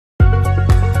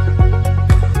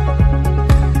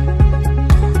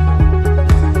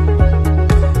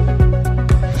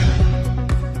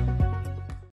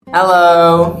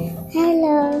Hello.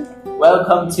 Hello.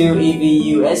 Welcome to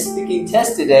VIệu speaking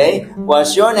test today.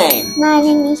 What's your name? My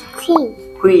name is Queen.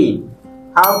 Queen.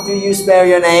 How do you spell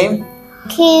your name?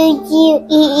 Queen.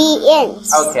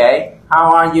 Okay.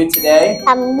 How are you today?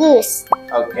 I'm good.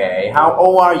 Okay. How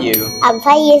old are you? I'm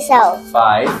 5 years old.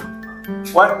 5.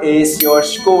 What is your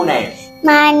school name?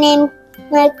 My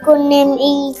school name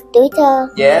is Tuổi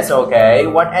Thơ. Yes, okay.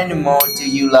 What animal do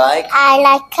you like? I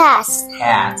like cats.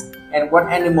 Cat. And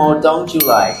what animal don't you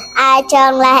like? I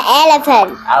don't like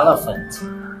elephant. Elephant.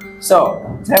 So,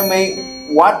 tell me,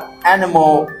 what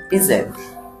animal is it?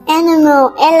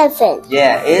 Animal elephant.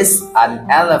 Yeah, it's an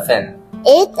elephant.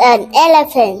 It's an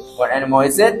elephant. What animal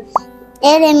is it?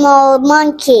 Animal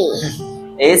monkey.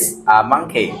 It's a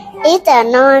monkey. It's a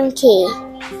monkey.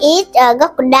 It's a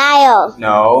crocodile.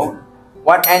 No.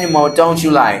 What animal don't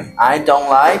you like? I don't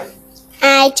like.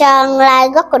 I don't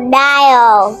like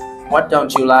crocodile. What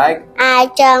don't you like? I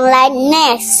don't like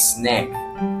snakes. Snake.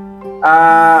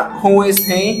 Who is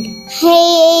he? He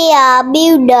is a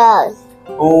builder.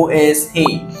 Who is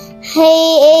he? He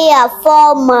is a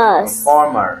farmer.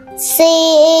 Farmer. She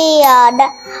is a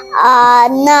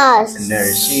nurse.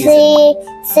 Nurse. She is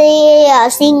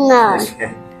a singer.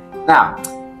 Now,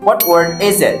 what word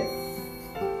is it?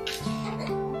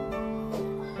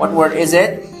 What word is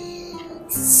it?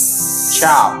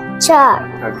 Chop. Chop.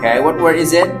 Okay, what word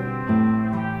is it?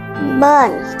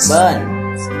 Burn. Burn.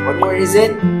 What word is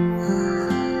it?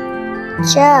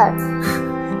 Chop.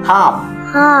 Hop.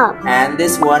 Hop. And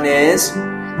this one is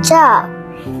Chop.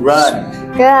 run.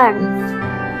 Run.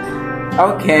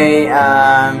 Okay,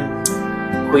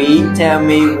 Queen, tell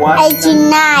me what.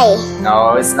 89.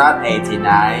 No, it's not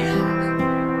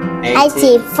 89.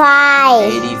 85.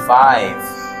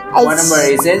 85. What number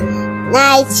is it?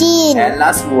 19. And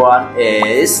last one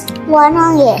is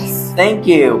 100. thank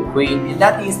you, Queen. And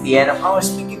that is the end of our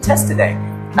speaking test today.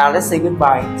 Now let's say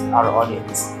goodbye to our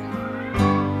audience.